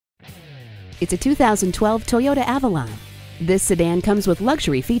It's a 2012 Toyota Avalon. This sedan comes with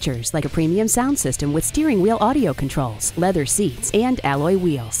luxury features like a premium sound system with steering wheel audio controls, leather seats, and alloy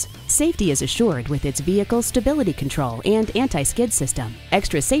wheels. Safety is assured with its vehicle stability control and anti-skid system.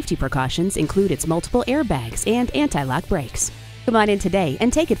 Extra safety precautions include its multiple airbags and anti-lock brakes. Come on in today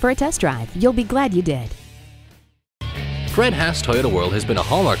and take it for a test drive. You'll be glad you did. Fred Haas Toyota World has been a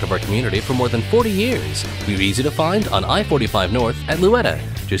hallmark of our community for more than 40 years. We're easy to find on I-45 North at Louetta,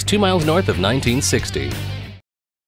 just 2 miles north of 1960.